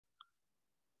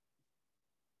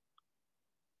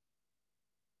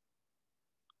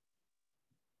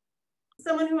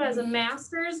someone who has a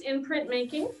master's in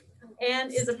printmaking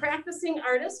and is a practicing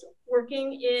artist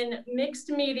working in mixed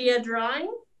media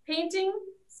drawing, painting,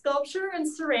 sculpture, and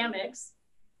ceramics.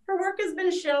 Her work has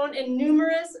been shown in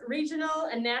numerous regional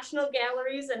and national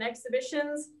galleries and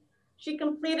exhibitions. She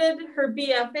completed her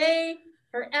BFA,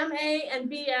 her MA, and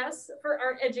BS for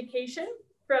art education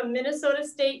from Minnesota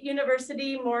State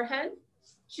University, Moorhead.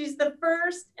 She's the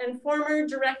first and former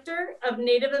director of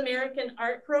Native American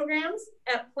art programs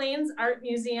at Plains Art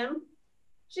Museum.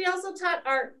 She also taught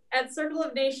art at Circle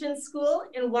of Nations School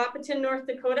in Wahpeton, North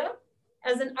Dakota,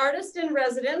 as an artist in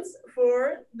residence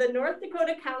for the North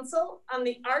Dakota Council on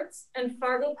the Arts and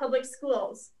Fargo Public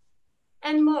Schools,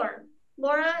 and more.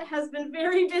 Laura has been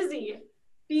very busy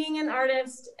being an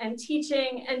artist and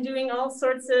teaching and doing all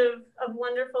sorts of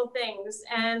wonderful things.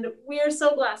 And we are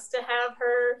so blessed to have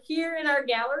her here in our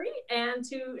gallery and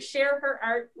to share her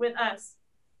art with us.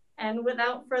 And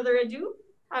without further ado,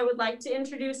 I would like to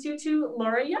introduce you to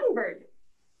Laura Youngbird.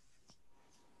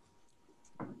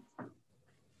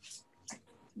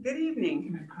 Good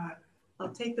evening.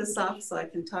 I'll take this off so I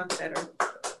can talk better.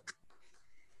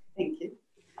 Thank you.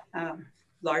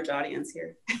 Large audience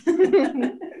here.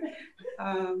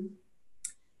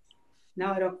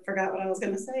 Now I don't forgot what I was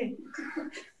going to say.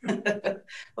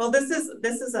 Well, this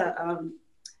is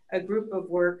a group of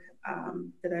work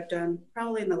that I've done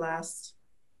probably in the last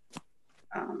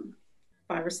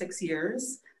 5 or 6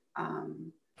 years.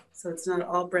 So it's not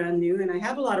all brand new, and I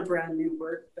have a lot of brand new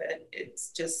work, but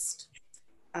it's just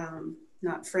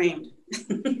not framed.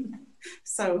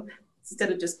 So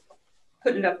instead of just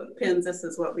putting it up with pins, this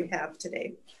is what we have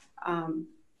today.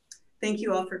 Thank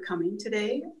you all for coming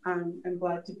today. I'm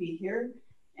glad to be here.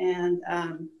 And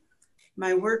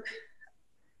my work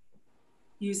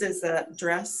uses a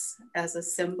dress as a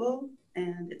symbol,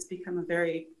 and it's become a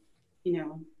very,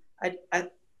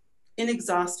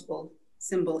 inexhaustible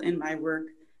symbol in my work.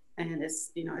 And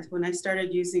it's, when I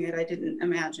started using it, I didn't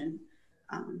imagine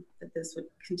that this would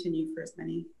continue for as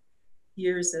many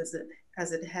years as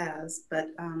it has. But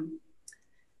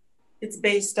it's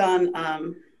based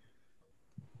on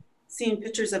seeing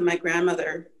pictures of my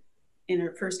grandmother in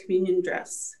her first communion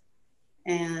dress.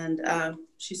 And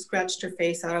she scratched her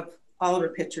face out of all of her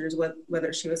pictures,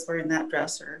 whether she was wearing that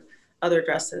dress or other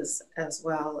dresses as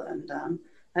well. And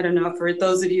I don't know, for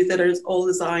those of you that are as old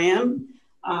as I am,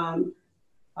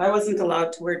 I wasn't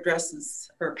allowed to wear dresses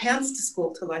or pants to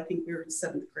school till I think we were in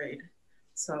 7th grade.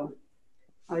 So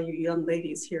all you young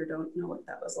ladies here don't know what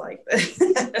that was like.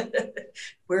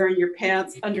 Wearing your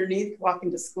pants underneath, walking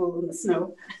to school in the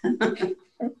snow. I can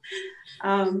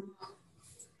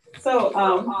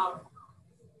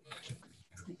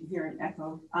hear an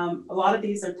echo. A lot of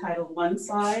these are titled One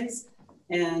Size,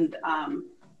 and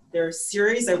they're a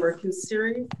series. I work in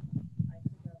series.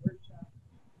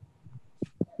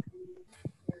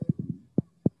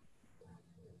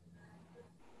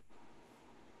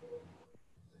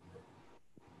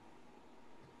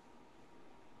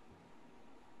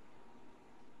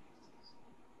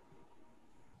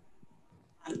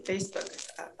 On Facebook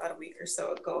about a week or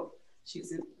so ago. She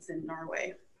was in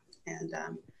Norway, and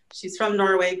she's from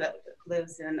Norway but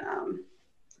lives in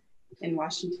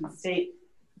Washington State.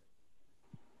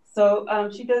 So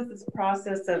she does this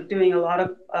process of doing a lot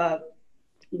of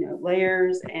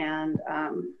layers and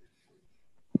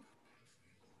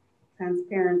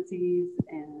transparencies,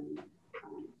 and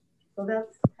so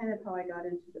that's kind of how I got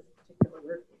into this particular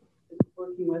work.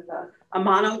 Working with a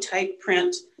monotype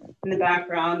print in the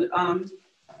background.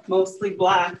 Mostly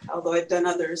black, although I've done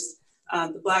others.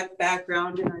 The black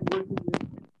background, and I'm working with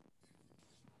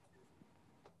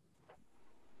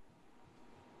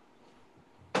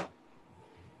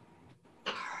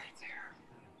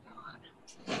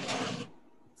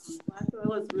black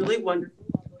oil is really wonderful.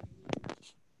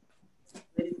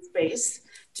 In space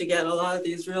to get a lot of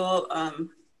these real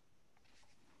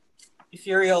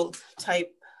ethereal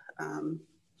type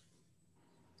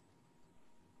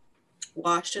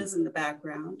washes in the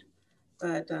background,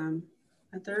 but I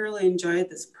thoroughly enjoyed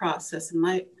this process, and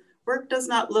my work does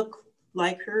not look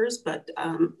like hers, but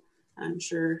I'm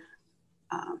sure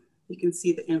you can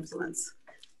see the influence.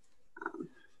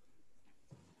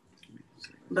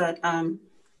 My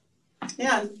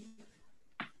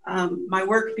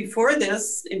work before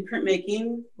this in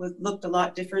printmaking looked a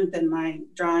lot different than my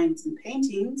drawings and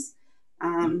paintings,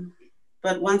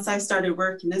 but once I started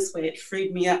working this way, it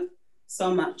freed me up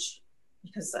so much.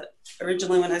 Because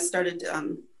originally when I started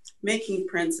making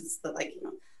prints, it's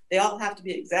they all have to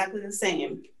be exactly the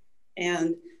same.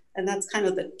 And that's kind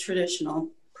of the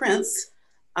traditional prints.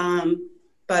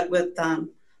 But with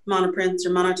monoprints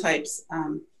or monotypes,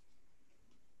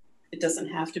 it doesn't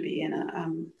have to be in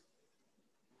a,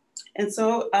 and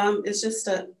so it's just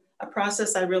a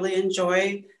process I really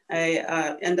enjoy.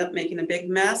 I end up making a big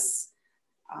mess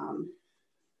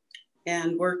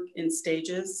and work in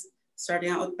stages,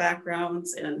 starting out with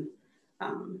backgrounds and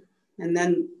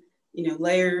then, you know,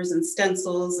 layers and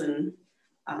stencils and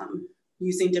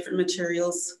using different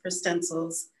materials for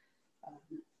stencils.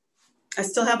 I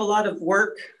still have a lot of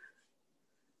work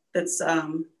that's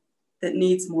that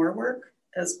needs more work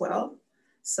as well.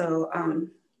 So,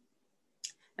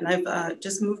 and I've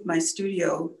just moved my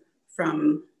studio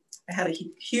from, I had a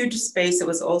huge space. It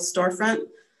was an old storefront,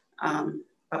 about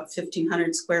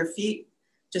 1,500 square feet,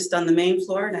 just on the main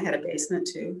floor, and I had a basement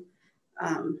too,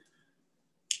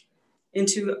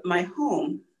 into my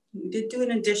home. We did do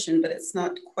an addition, but it's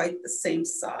not quite the same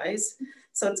size.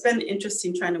 So it's been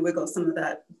interesting trying to wiggle some of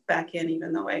that back in,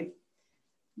 even though I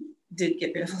did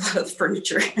get rid of a lot of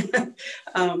furniture.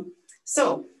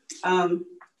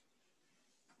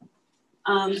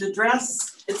 The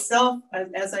dress itself,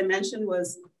 as I mentioned,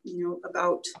 was, you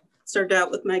know, started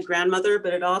out with my grandmother,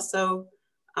 but it also,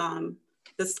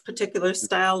 this particular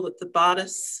style with the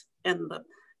bodice and the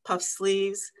puff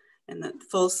sleeves and the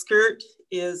full skirt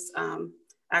is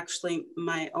actually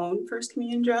my own first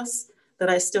communion dress that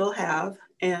I still have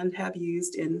and have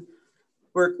used in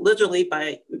work, literally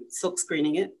by silk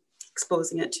screening it,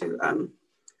 exposing it to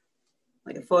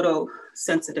like a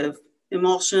photosensitive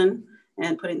emulsion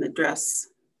and putting the dress,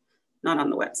 not on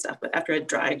the wet stuff, but after it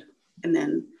dried, and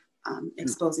then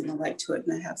exposing the light to it.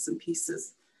 And I have some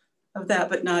pieces of that,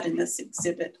 but not in this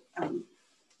exhibit.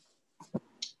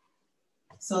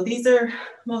 So these are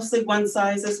mostly one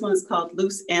size. This one is called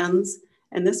Loose Ends.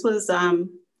 And this was the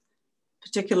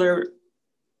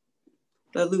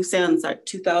loose ends are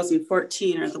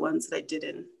 2014 are the ones that I did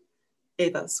in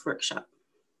Ava's workshop.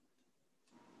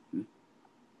 And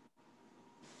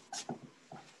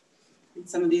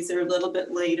some of these are a little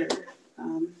bit later.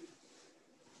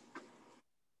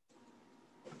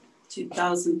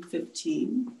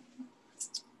 2015.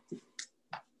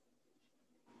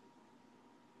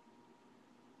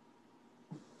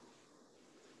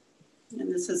 And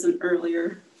this is an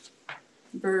earlier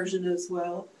version as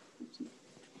well.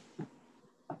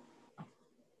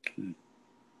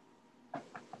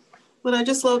 But I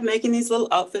just love making these little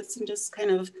outfits and just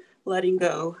kind of letting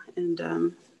go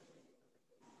and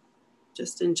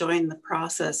just enjoying the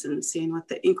process and seeing what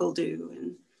the ink will do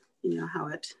and, you know, how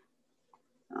it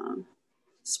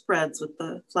spreads with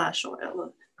the flash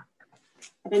oil.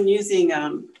 I've been using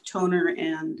toner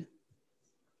and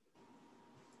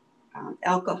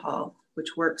alcohol,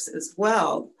 which works as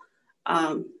well.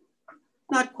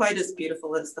 Not quite as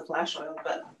beautiful as the flash oil,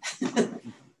 but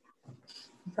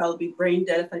I'd probably be brain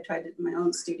dead if I tried it in my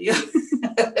own studio.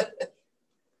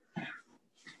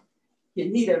 You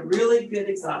need a really good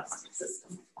exhaust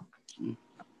system.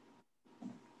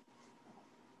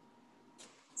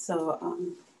 So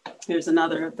here's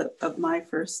another of my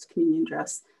first communion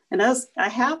dress. And I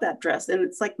have that dress, and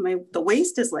it's like the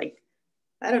waist is like,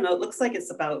 I don't know, it looks like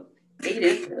it's about 8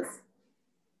 inches.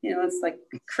 You know, it's like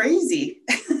crazy.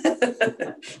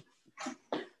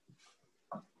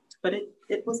 But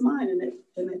it was mine, and it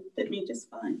fit me just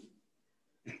fine.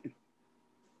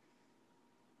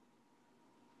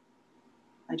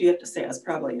 I do have to say I was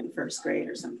probably in first grade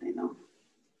or something though.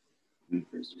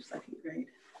 First or second grade.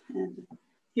 And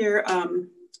here,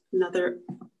 another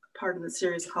part of the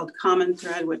series called Common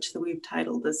Thread, which we've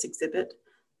titled this exhibit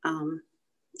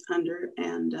under.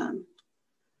 And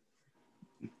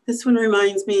this one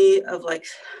reminds me of like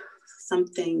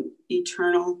something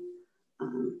eternal,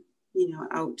 you know,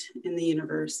 out in the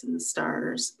universe and the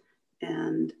stars.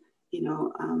 And, you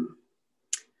know,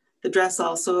 the dress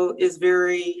also is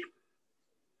very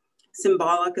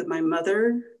symbolic of my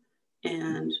mother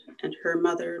and her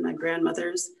mother, my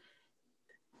grandmother's,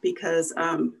 because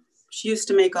she used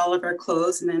to make all of our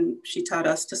clothes, and then she taught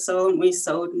us to sew, and we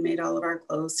sewed and made all of our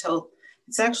clothes till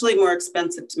it's actually more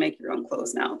expensive to make your own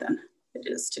clothes now than it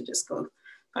is to just go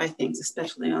buy things,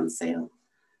 especially on sale.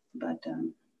 But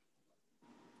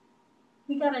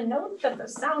we got a note that the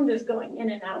sound is going in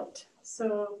and out,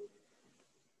 so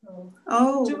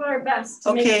we'll do our best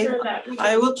to make sure that we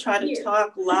I will try to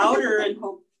talk louder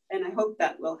and I hope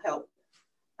that will help.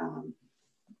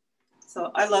 So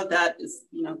I love that is,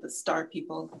 you know, the star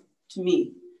people to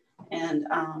me. And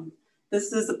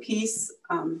this is a piece,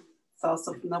 it's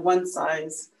also from the One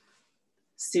Size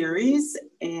series.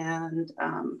 And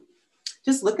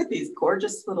just look at these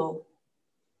gorgeous little,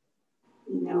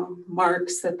 you know,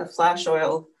 marks that the flash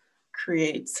oil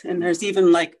creates. And there's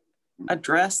even like a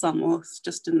dress almost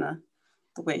just in the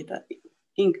way that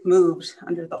ink moved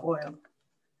under the oil.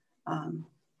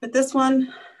 But this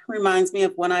one reminds me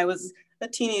of when I was a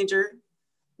teenager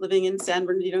living in San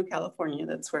Bernardino, California.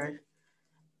 That's where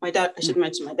my dad, I should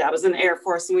mention, my dad was in the Air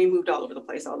Force and we moved all over the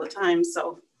place all the time.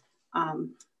 So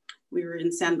we were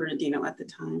in San Bernardino at the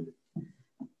time.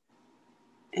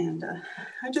 And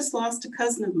I just lost a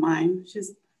cousin of mine.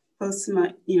 She's close to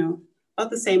my,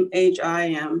 about the same age I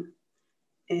am.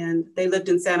 And they lived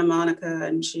in Santa Monica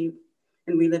and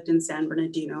we lived in San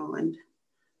Bernardino, and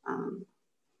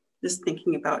just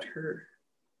thinking about her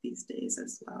these days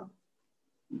as well.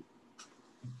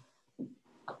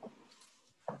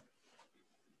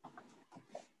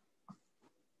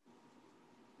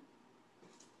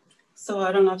 So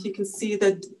I don't know if you can see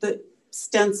the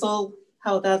stencil,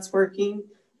 how that's working.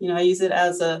 I use it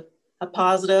as a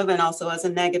positive and also as a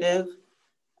negative.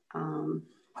 Kind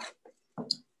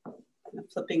of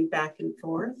flipping back and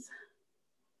forth.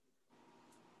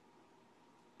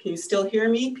 Can you still hear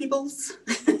me, peoples?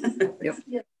 Yep.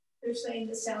 Yep. They're saying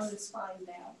the sound is fine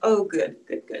now. Oh, good,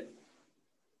 good, good.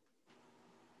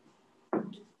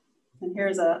 And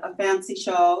here's a fancy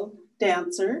shawl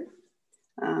dancer.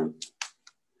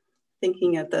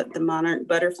 Thinking of the monarch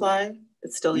butterfly,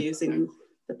 it's still using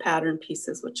the pattern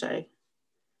pieces, which I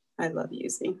love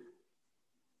using.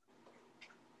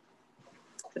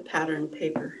 The pattern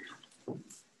paper.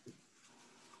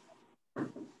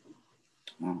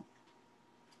 Wow.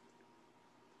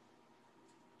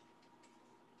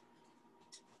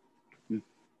 And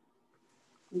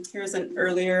here's an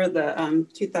earlier, the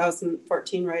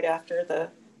 2014, right after the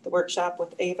workshop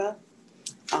with Ava.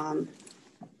 I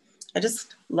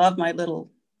just love my little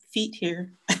feet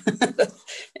here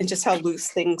and just how loose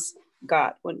things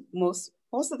got. When most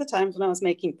of the times when I was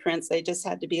making prints, they just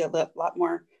had to be a lot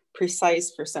more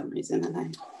precise for some reason,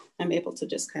 and I'm able to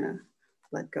just kind of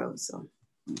let go. So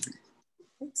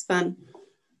it's fun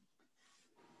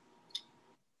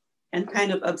and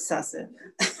kind of obsessive,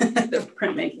 the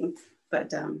printmaking,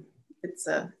 but it's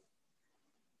a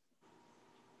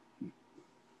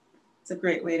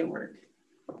great way to work.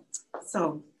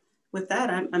 So with that,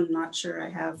 I'm not sure I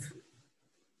have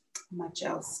much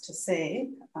else to say.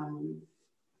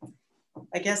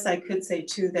 I guess I could say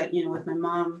too that, with my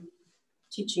mom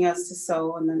teaching us to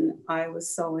sew, and then I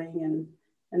was sewing,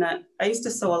 and I used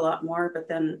to sew a lot more, but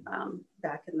then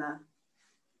back in the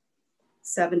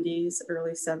 70s,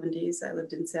 early 70s, I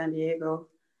lived in San Diego,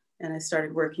 and I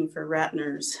started working for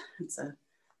Ratner's. It's a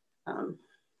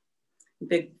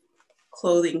big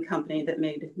clothing company that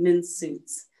made men's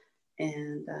suits,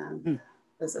 and it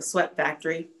was a sweat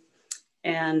factory,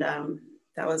 and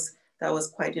that was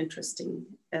quite interesting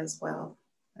as well,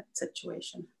 that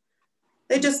situation.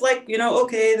 They just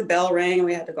okay, the bell rang and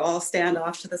we had to go all stand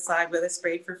off to the side where they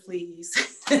sprayed for fleas.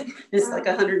 It's like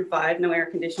 105, no air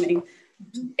conditioning,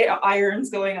 irons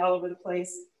going all over the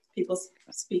place, people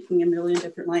speaking a million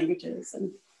different languages,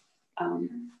 and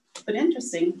but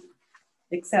interesting,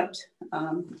 except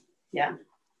yeah,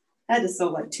 I had to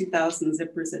sew like 2,000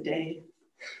 zippers a day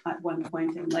at one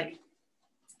point, and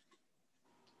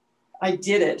I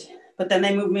did it, but then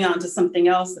they moved me on to something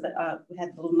else that we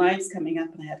had little knives coming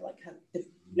up, and I had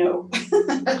no.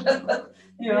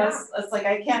 It's like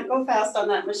I can't go fast on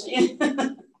that machine.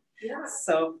 Yeah.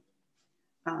 So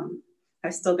I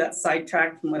still got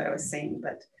sidetracked from what I was saying,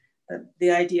 but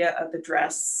the idea of the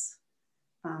dress,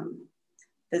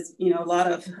 there's a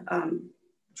lot of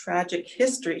tragic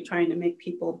history trying to make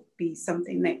people be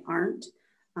something they aren't.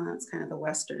 It's kind of the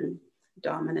Western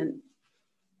dominant,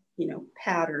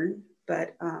 pattern,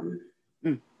 but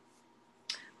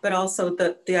also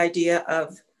the idea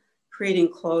of creating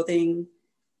clothing,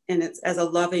 and it's as a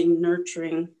loving,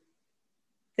 nurturing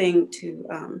thing to,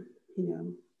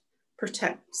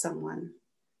 protect someone.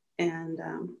 And,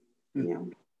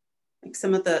 like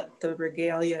some of the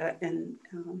regalia and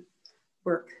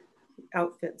work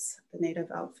outfits, the native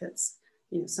outfits,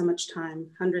 so much time,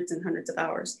 hundreds and hundreds of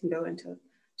hours can go into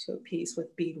a piece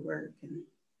with beadwork and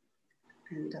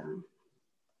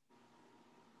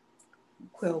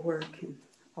quill work and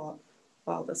all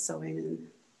the sewing and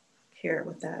care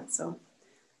with that. So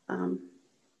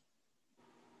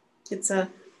it's a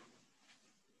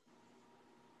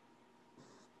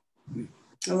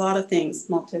lot of things,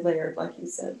 multi-layered, like you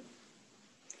said.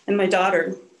 And my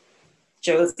daughter,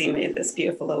 Josie, made this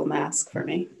beautiful little mask for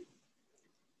me,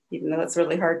 even though it's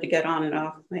really hard to get on and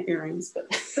off my earrings, but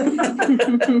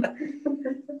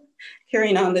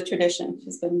carrying on the tradition.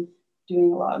 She's been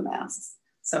doing a lot of masks.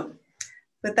 So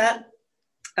with that,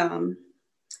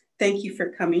 thank you for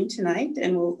coming tonight,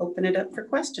 and we'll open it up for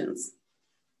questions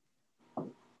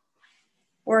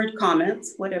or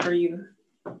comments, whatever you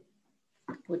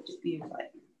would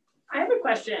like. I have a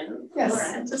question, Yes.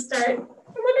 Laura, to start. I'm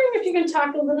wondering if you can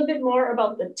talk a little bit more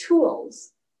about the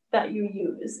tools that you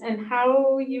use and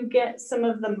how you get some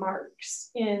of the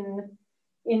marks in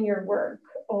your work,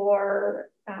 or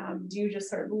do you just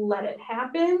sort of let it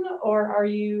happen, or are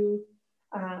you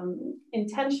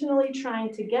intentionally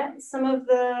trying to get some of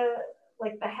the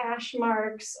like the hash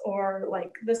marks, or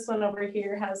like this one over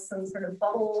here has some sort of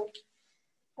bubble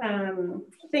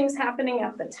things happening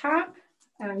at the top.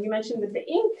 You mentioned with the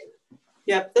ink.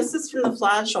 Yep, this is from the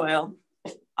flash oil.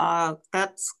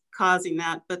 That's causing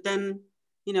that. But then,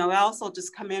 you know, I also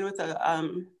just come in with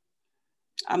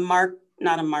a mark,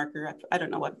 not a marker, I don't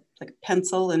know what, like a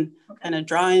pencil, and kind of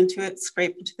draw into it,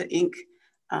 scrape into the ink.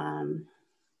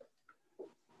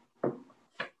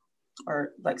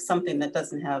 Or like something that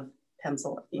doesn't have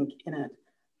pencil ink in it.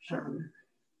 Sure.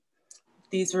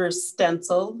 These were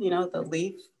stenciled, you know, the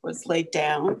leaf was laid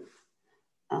down.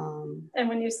 And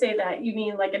when you say that, you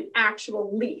mean like an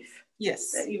actual leaf?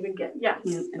 Yes. That you would get, yes.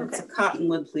 And it's a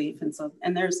cottonwood leaf.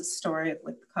 And there's a story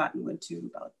with the cottonwood too,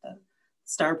 about the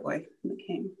star boy that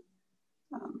came.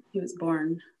 He was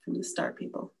born from the star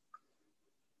people.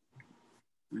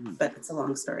 But it's a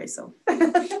long story, so I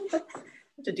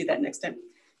have to do that next time.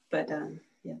 But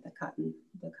yeah, the cottonwood.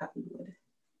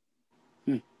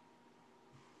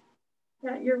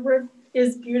 Yeah, your work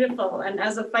is beautiful. And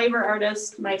as a fiber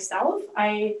artist myself,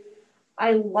 I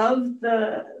love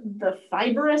the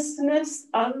fibrousness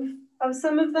of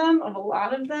some of them, of a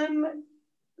lot of them,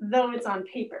 though it's on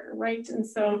paper, right? And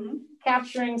so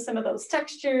capturing some of those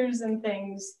textures and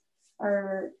things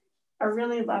are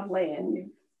really lovely.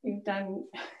 And you've done,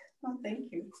 well,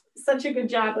 thank you, such a good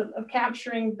job of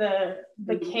capturing the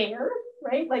care,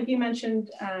 right? Like you mentioned,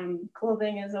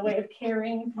 clothing is a way of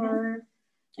caring for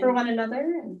one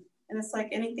another. And it's like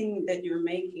anything that you're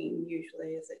making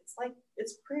usually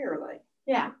it's prayer-like.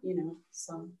 Yeah. You know,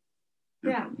 so.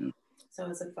 Yeah. So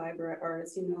as a fiber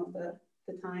artist, you know,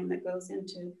 the time that goes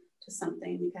into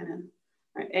something, you kind of,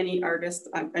 or any artist,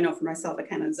 I know for myself, I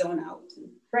kind of zone out and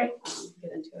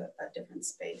get into a different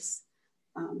space.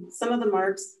 Some of the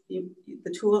marks,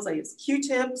 the tools I use,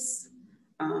 Q-tips,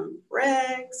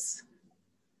 rags,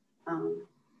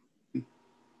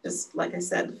 just like I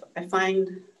said, I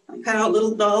cut out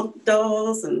little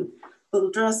dolls and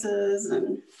little dresses,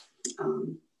 and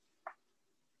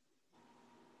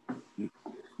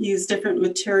use different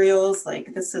materials.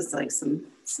 Like this is like some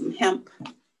hemp.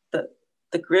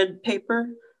 The grid paper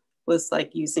was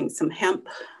like using some hemp.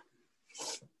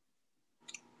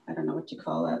 I don't know what you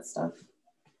call that stuff,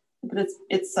 but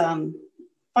it's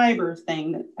fiber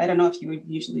thing that I don't know if you would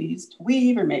usually use to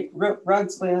weave or make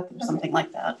rugs with or something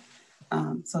like that.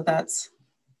 So that's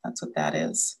what that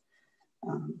is.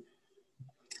 And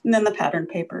then the pattern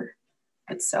paper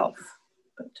itself.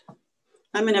 But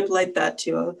I manipulate that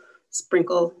to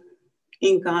sprinkle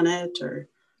ink on it, or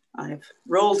I've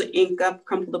rolled ink up,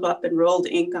 crumpled them up and rolled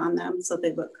ink on them so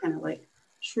they look kind of like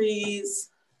trees.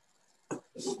 I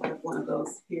have one of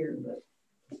those here, but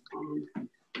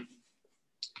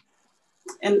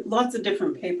and lots of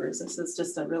different papers. This is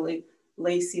just a really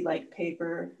lacy-like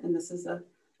paper, and this is a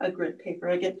grid paper.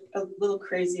 I get a little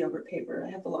crazy over paper.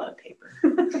 I have a lot of paper.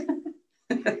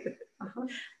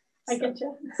 I get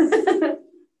you.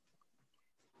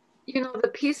 You know, the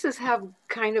pieces have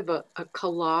kind of a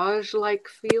collage-like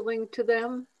feeling to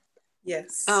them.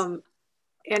 Yes. And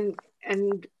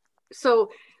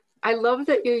so I love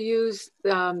that you use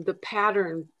the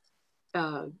pattern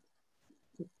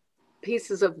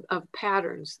pieces of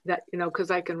patterns that, you know, because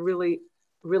I can really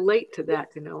relate to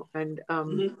that, you know, and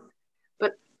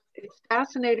but it's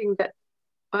fascinating that,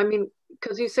 I mean,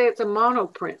 because you say it's a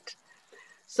monoprint.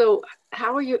 So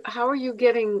how are you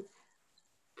getting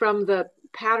from the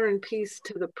pattern piece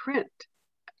to the print?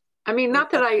 I mean,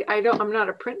 not that I'm not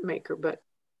a printmaker, but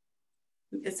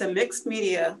it's a mixed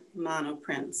media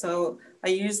monoprint. So I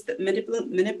use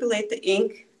manipulate the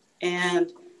ink,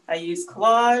 and I use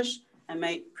collage. I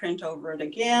might print over it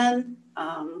again.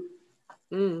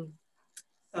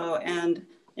 So, and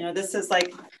you know, this is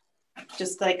like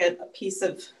just like a piece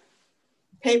of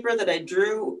paper that I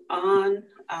drew on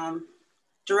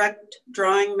direct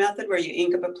drawing method, where you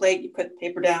ink up a plate, you put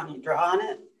paper down, you draw on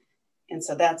it. And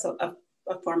so that's a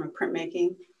form of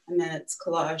printmaking. And then it's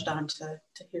collaged onto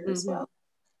here as well.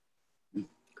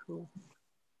 Cool.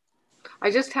 I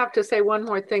just have to say one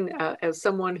more thing, as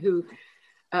someone who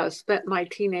spent my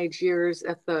teenage years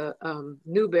at the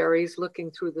Newberries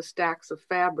looking through the stacks of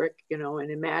fabric, you know,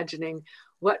 and imagining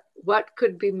what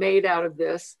could be made out of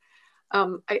this.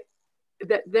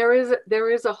 That there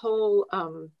is a whole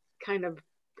kind of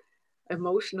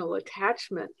emotional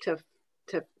attachment to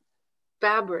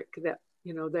fabric that,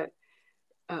 you know, that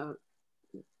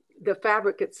the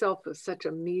fabric itself is such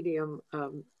a medium,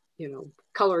 you know,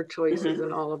 color choices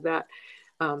and all of that,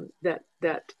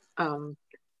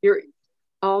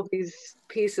 all these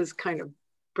pieces kind of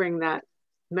bring that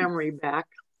memory back.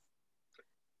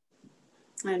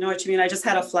 I know what you mean. I just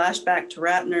had a flashback to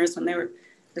Ratner's when they were,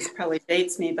 this probably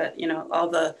dates me, but you know, all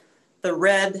the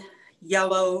red,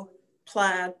 yellow,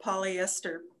 plaid,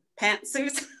 polyester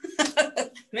pantsuits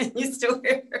men used to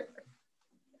wear.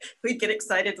 We'd get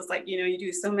excited. It's like, you know, you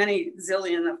do so many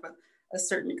zillion of a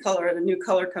certain color and a new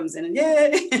color comes in and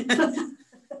yay.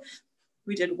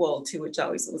 We did wool too, which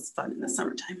always was fun in the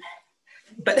summertime.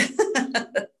 But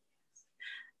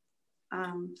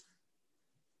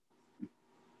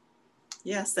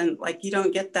yes, and like you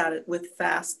don't get that with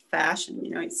fast fashion, you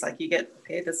know, it's like you get,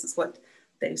 okay, this is what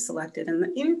they've selected,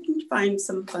 and you can find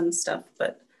some fun stuff,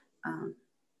 but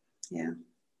yeah.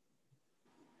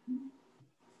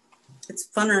 It's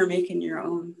funner making your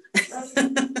own.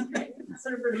 Right.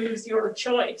 Sort of removes your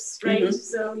choice, right? Mm-hmm.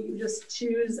 So you just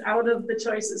choose out of the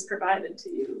choices provided to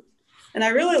you. And I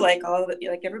really like all of it.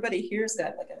 Like everybody here's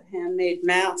got like a handmade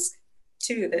mask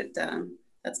too.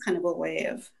 That's kind of a way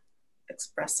of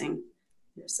expressing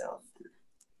yourself.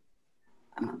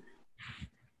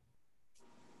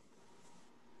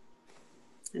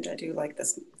 And I do like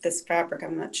this fabric.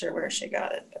 I'm not sure where she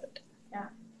got it, but yeah.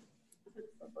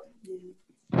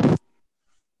 Yeah.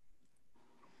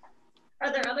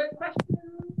 Are there other questions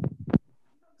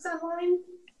online?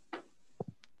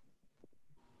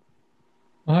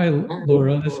 Hi,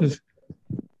 Laura. This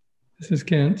is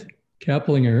Kent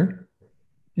Kaplinger,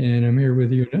 and I'm here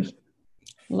with Eunice.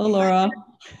 Hello, Laura.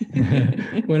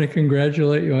 Want to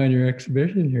congratulate you on your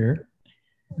exhibition here.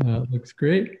 Looks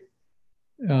great.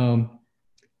 Now,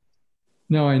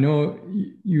 I know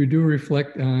you do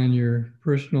reflect on your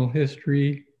personal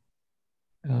history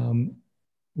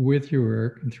with your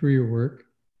work and through your work.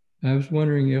 I was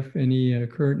wondering if any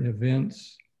current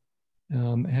events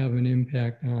have an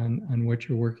impact on what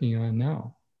you're working on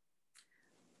now.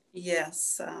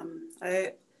 Yes,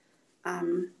 I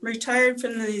retired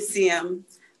from the museum,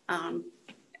 and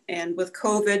with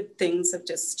COVID, things have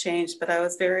just changed, but I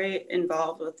was very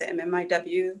involved with the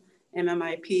MMIP,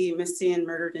 Missing and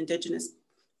Murdered Indigenous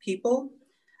People.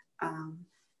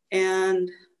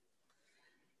 And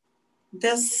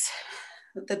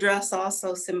the dress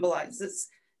also symbolizes,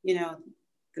 you know,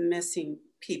 the missing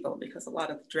people, because a lot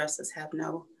of the dresses have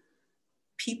no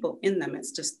people in them.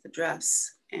 It's just the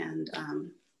dress. And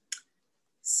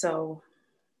so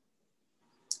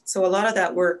a lot of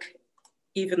that work,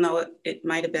 even though it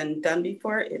might have been done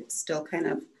before, it still kind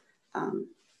of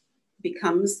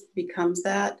becomes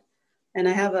that. And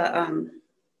I have a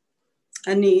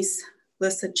niece,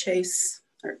 Lissa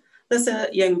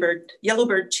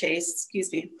Yellowbird Chase,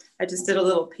 excuse me. I just did a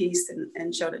little piece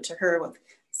and showed it to her with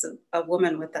a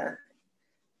woman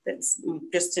that's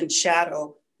just in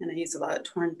shadow. And I use a lot of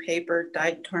torn paper,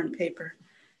 dyed torn paper.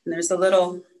 And there's a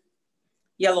little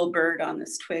yellow bird on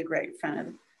this twig right in front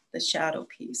of the shadow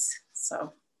piece.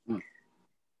 So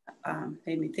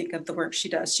made me think of the work she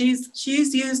does.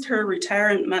 She's used her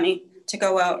retirement money to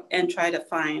go out and try to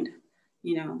find,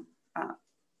 you know,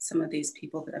 some of these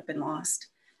people that have been lost.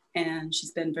 And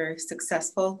she's been very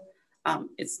successful.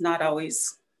 It's not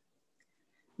always,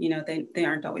 you know, they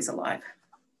aren't always alive.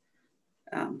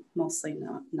 Mostly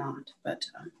not, but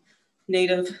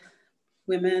Native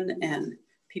women and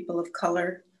people of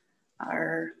color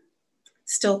are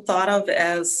still thought of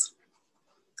as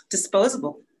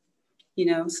disposable, you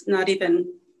know, not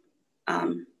even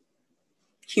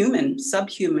human,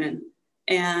 subhuman.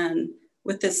 And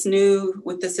with this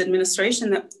administration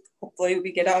that hopefully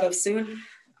we get out of soon,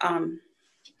 I'm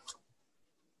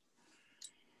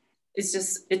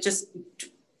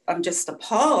just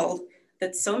appalled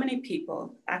that so many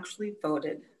people actually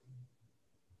voted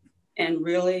and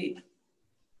really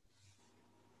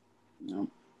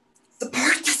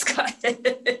support this guy.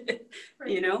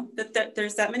 You know, that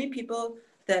there's that many people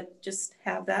that just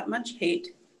have that much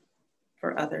hate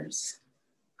for others.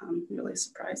 Really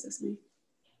surprises me.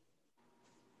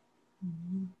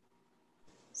 Mm-hmm.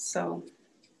 So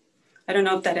I don't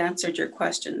know if that answered your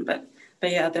question, but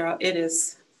yeah, it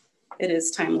is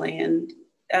timely. And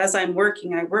as I'm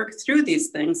working, I work through these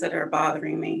things that are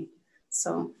bothering me.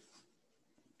 So,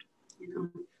 you know,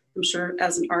 I'm sure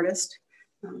as an artist,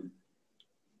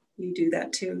 you do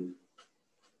that too.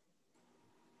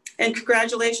 And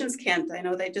congratulations, Kent. I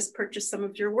know they just purchased some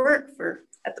of your work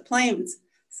at the Plains.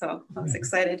 So I was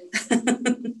excited.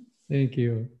 Thank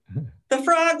you. The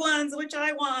frog ones, which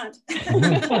I want.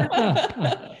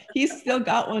 He's still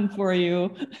got one for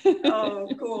you. Oh,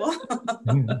 cool.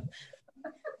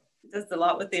 does a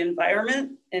lot with the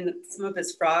environment, and some of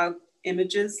his frog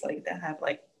images, like that have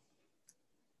like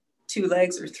 2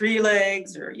 legs or 3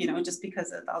 legs, or, you know, just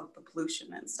because of all the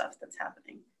pollution and stuff that's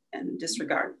happening and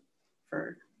disregard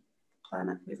for the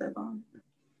planet we live on. Yeah.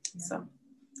 So,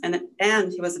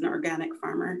 and he was an organic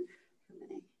farmer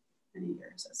for many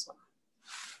years as well.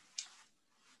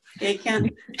 Hey, Ken.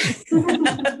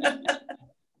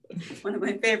 One of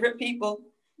my favorite people.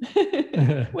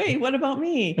 Wait, what about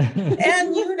me?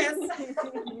 And Eunice.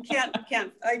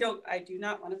 Can't. I do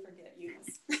not want to forget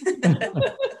Eunice.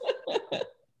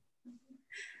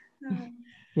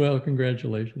 Well,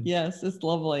 congratulations. Yes, it's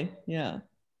lovely. Yeah.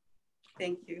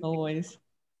 Thank you. Always.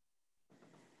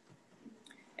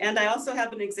 And I also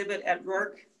have an exhibit at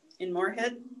Rourke in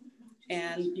Moorhead,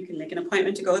 and you can make an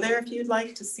appointment to go there if you'd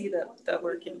like to see the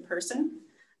work in person,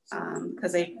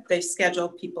 because they schedule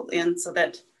people in so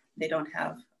that they don't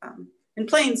have, in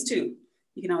Plains too,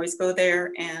 you can always go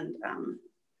there, and you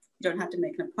don't have to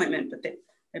make an appointment, but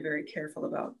they're very careful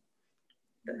about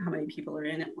how many people are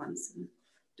in at once and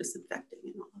disinfecting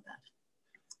and all of that,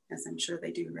 as I'm sure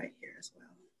they do right here as well.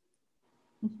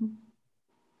 Mm-hmm.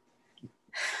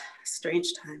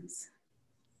 Strange times.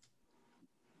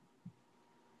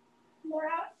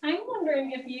 Laura, I'm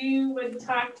wondering if you would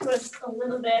talk to us a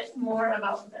little bit more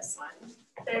about this one.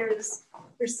 There's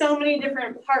so many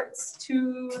different parts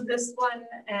to this one,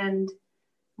 and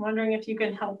I'm wondering if you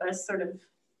can help us sort of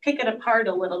pick it apart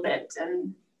a little bit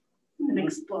and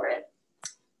explore it.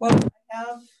 Well, I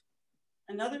have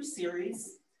another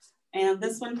series, and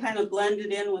this one kind of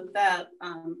blended in with that.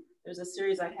 There's a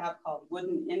series I have called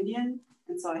Wooden Indian,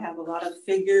 and so I have a lot of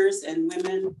figures and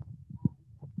women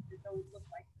that don't look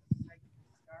like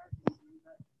stars,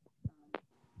 but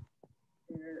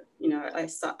you know,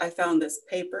 I found this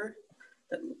paper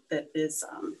that is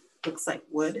looks like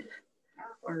wood,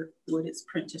 or wood is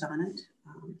printed on it,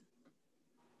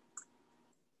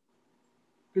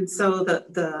 and so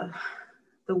the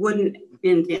Wooden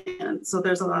Indian. So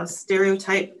there's a lot of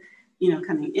stereotype, you know,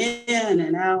 coming in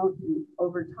and out and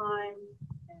over time.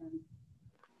 And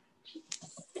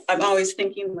I'm always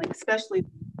thinking, like, especially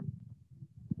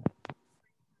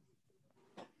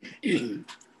exactly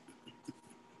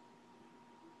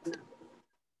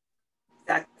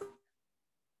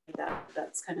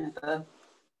that's kind of the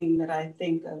thing that I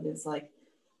think of, is like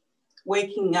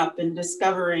waking up and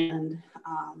discovering, and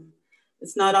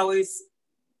it's not always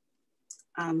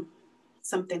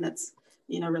something that's,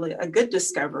 you know, really a good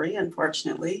discovery,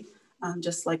 unfortunately,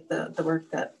 just like the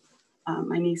work that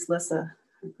my niece Lissa,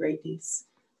 her great niece,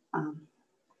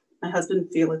 my husband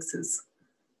Felix's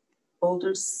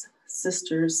older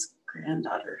sister's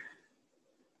granddaughter.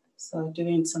 So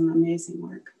doing some amazing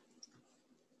work.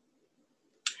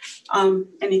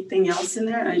 Anything else in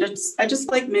there? I just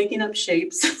like making up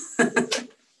shapes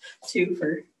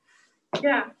too.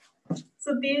 Yeah.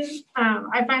 So these,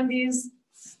 I find these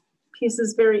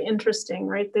pieces very interesting,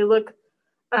 right? They look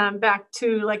back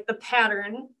to like the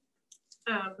pattern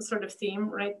sort of theme,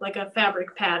 right? Like a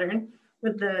fabric pattern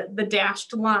with the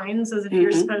dashed lines, as if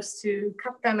you're supposed to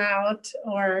cut them out,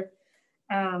 or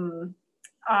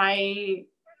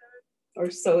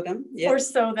sew them. Yep. Or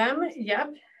sew them.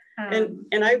 Yep. And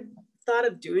I thought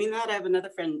of doing that. I have another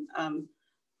friend,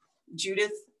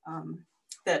 Judith,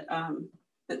 that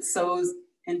sews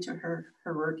into her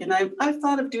work, and I've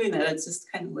thought of doing that. It's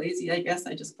just kind of lazy, I guess.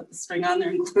 I just put the string on there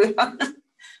and glue it on.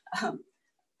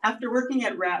 After working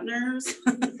at Ratner's,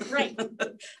 right,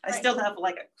 I still have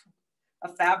like a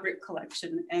fabric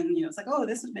collection, and you know, it's like, oh,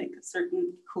 this would make a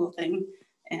certain cool thing,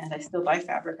 and I still buy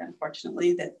fabric,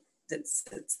 unfortunately, that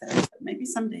sits there. But maybe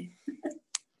someday.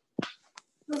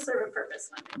 It'll serve a purpose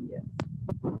one day. Yeah.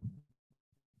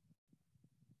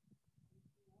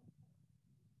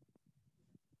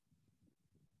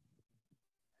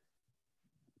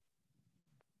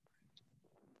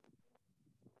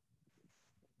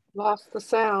 Lost the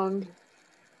sound.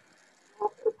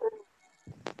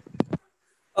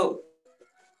 Oh,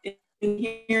 in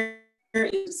here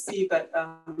you see, but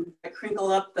I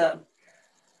crinkle up the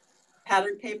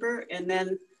pattern paper and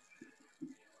then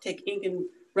take ink and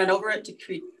run over it to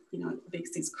create, you know, it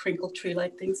makes these crinkle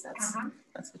tree-like things. That's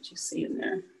what you see in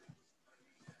there.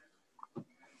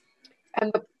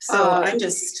 And I'm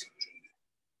just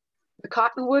the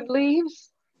cottonwood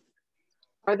leaves.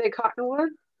 Are they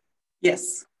cottonwood?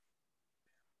 Yes,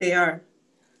 they are.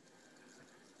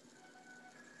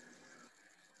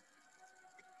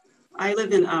 I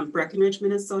live in Breckenridge,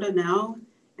 Minnesota now,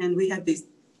 and we have these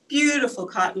beautiful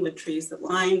cottonwood trees that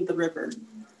line the river.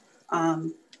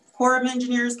 Corps of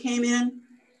Engineers came in,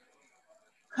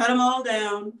 cut them all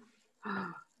down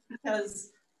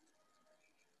because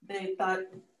they thought,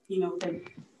 they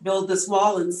build this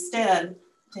wall instead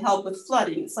to help with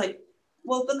flooding. It's like,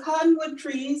 well, the cottonwood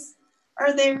trees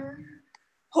are there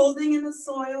holding in the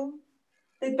soil.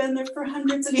 They've been there for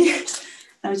hundreds of years.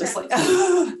 And I was just like,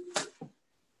 ah.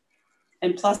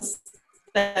 And plus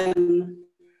then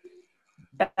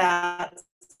bats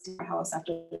in our house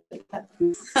after they cut.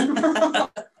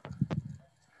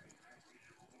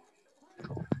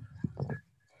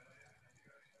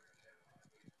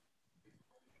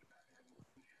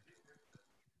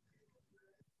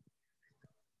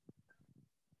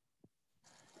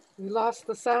 We lost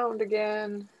the sound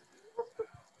again.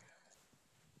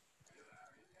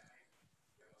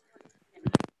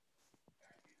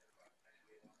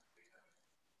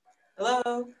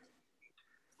 Hello.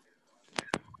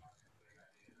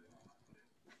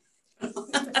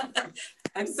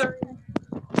 I'm sorry.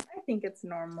 I think it's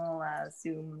normal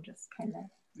Zoom just kind of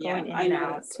going in I and know.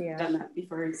 out. I've done that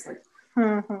before. It's like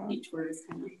each word is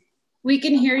kind of. We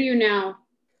can hear you now.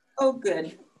 Oh,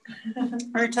 good.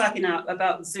 We're talking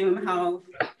about Zoom, how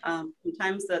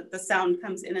sometimes the sound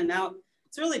comes in and out.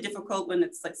 It's really difficult when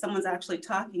it's like someone's actually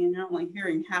talking and you're only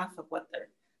hearing half of what they're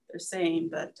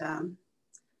saying. But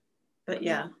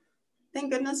yeah,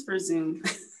 thank goodness for Zoom.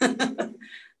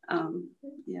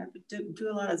 Yeah, do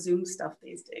a lot of Zoom stuff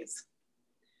these days.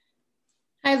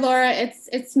 Hi, Laura.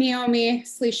 It's Naomi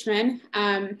Schlieshman.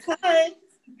 Hi.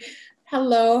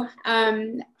 Hello.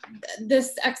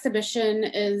 This exhibition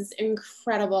is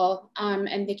incredible, and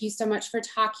thank you so much for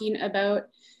talking about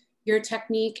your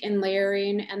technique in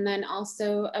layering, and then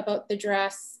also about the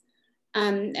dress.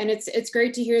 And it's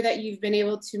great to hear that you've been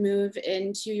able to move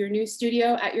into your new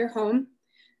studio at your home.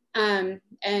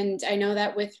 And I know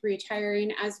that with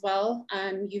retiring as well,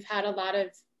 you've had a lot of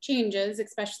changes,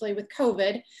 especially with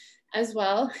COVID as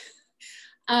well.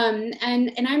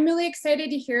 And I'm really excited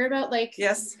to hear about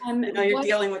yes, I know you're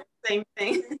dealing with the same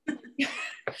thing.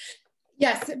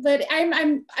 Yes, but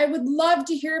I would love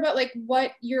to hear about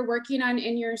what you're working on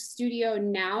in your studio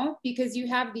now, because you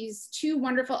have these two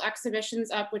wonderful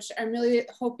exhibitions up, which I'm really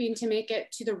hoping to make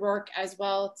it to the Rourke as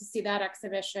well to see that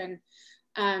exhibition.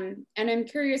 And I'm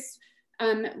curious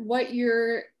what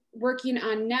you're working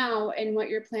on now and what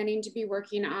you're planning to be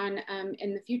working on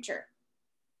in the future.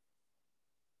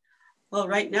 Well,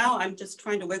 right now I'm just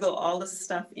trying to wiggle all this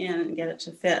stuff in and get it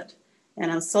to fit. And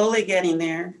I'm slowly getting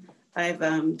there. I've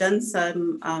done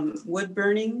some wood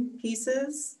burning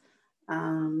pieces,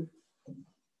 but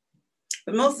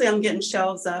mostly I'm getting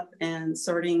shelves up and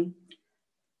sorting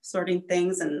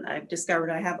things. And I've discovered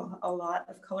I have a lot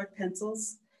of colored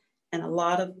pencils and a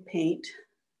lot of paint,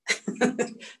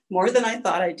 more than I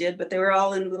thought I did, but they were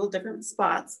all in little different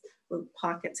spots, little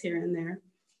pockets here and there,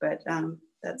 but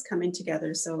that's coming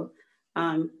together. So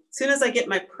as soon as I get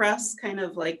my press kind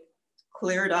of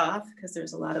cleared off, because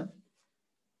there's a lot of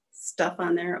stuff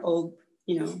on there, old,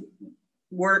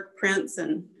 work prints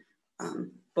and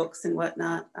books and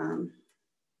whatnot,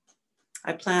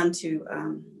 I plan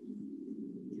to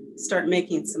start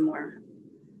making some more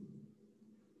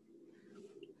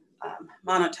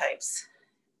monotypes.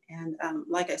 And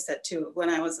like I said too, when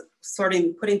I was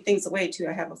putting things away too,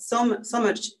 I have so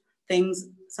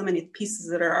many pieces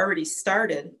that are already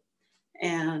started,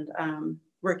 and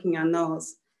working on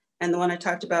those. And the one I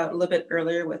talked about a little bit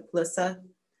earlier with Lissa,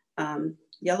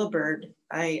 Youngbird,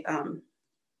 that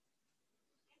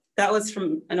was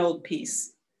from an old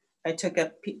piece. I took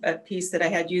a piece that I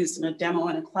had used in a demo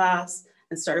in a class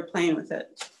and started playing with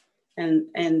it. And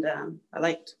I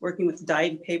liked working with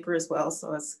dyed paper as well. So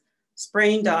I was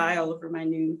spraying dye all over my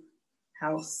new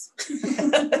house,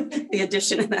 the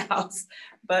addition in the house.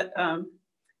 But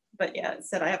yeah, it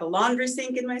said I have a laundry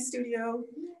sink in my studio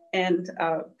and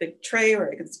a big tray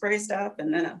where I can spray stuff,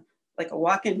 and then a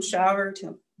walk-in shower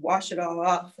to wash it all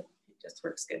off. It just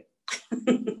works good.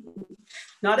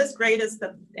 Not as great as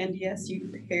the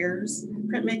NDSU Pears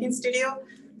printmaking studio,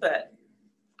 but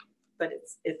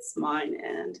it's mine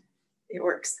and it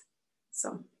works.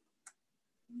 So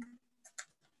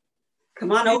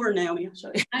come on over, Naomi. I'll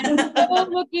show you. I'm so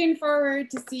looking forward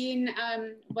to seeing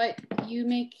what you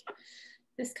make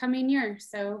this coming year.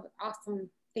 So awesome.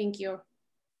 Thank you.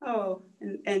 Oh,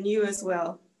 and you as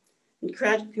well. And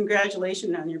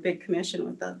congratulations on your big commission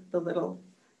with the little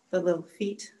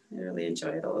feet. I really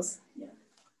enjoy those. Yeah.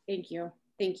 Thank you.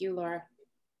 Thank you, Laura.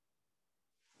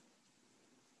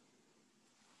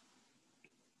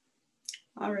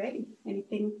 All right.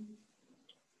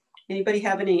 Anybody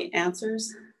have any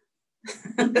answers?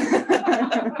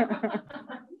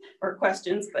 Or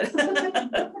questions, but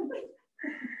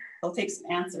I'll take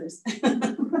some answers.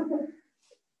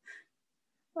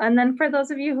 And then for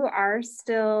those of you who are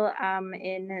still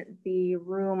in the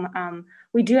room,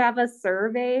 we do have a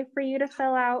survey for you to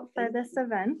fill out for this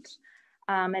event.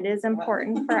 It is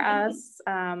important for us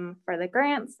for the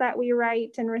grants that we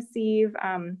write and receive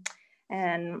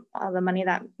and all the money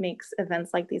that makes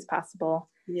events like these possible.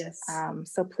 Yes.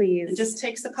 So please. It just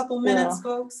takes a couple minutes,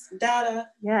 folks. Data.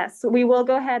 Yes, we will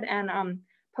go ahead and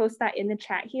post that in the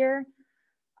chat here.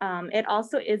 It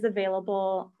also is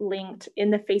available linked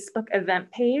in the Facebook event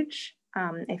page.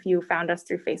 If you found us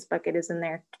through Facebook, it is in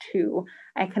there too.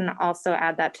 I can also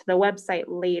add that to the website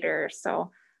later.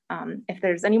 So if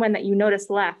there's anyone that you notice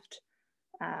left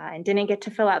and didn't get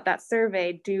to fill out that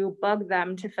survey, do bug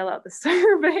them to fill out the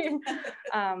survey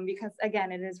because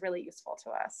again, it is really useful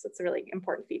to us. It's really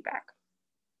important feedback.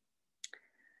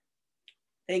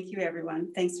 Thank you,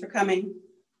 everyone. Thanks for coming.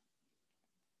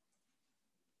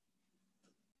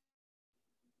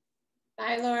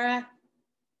 Bye, Laura.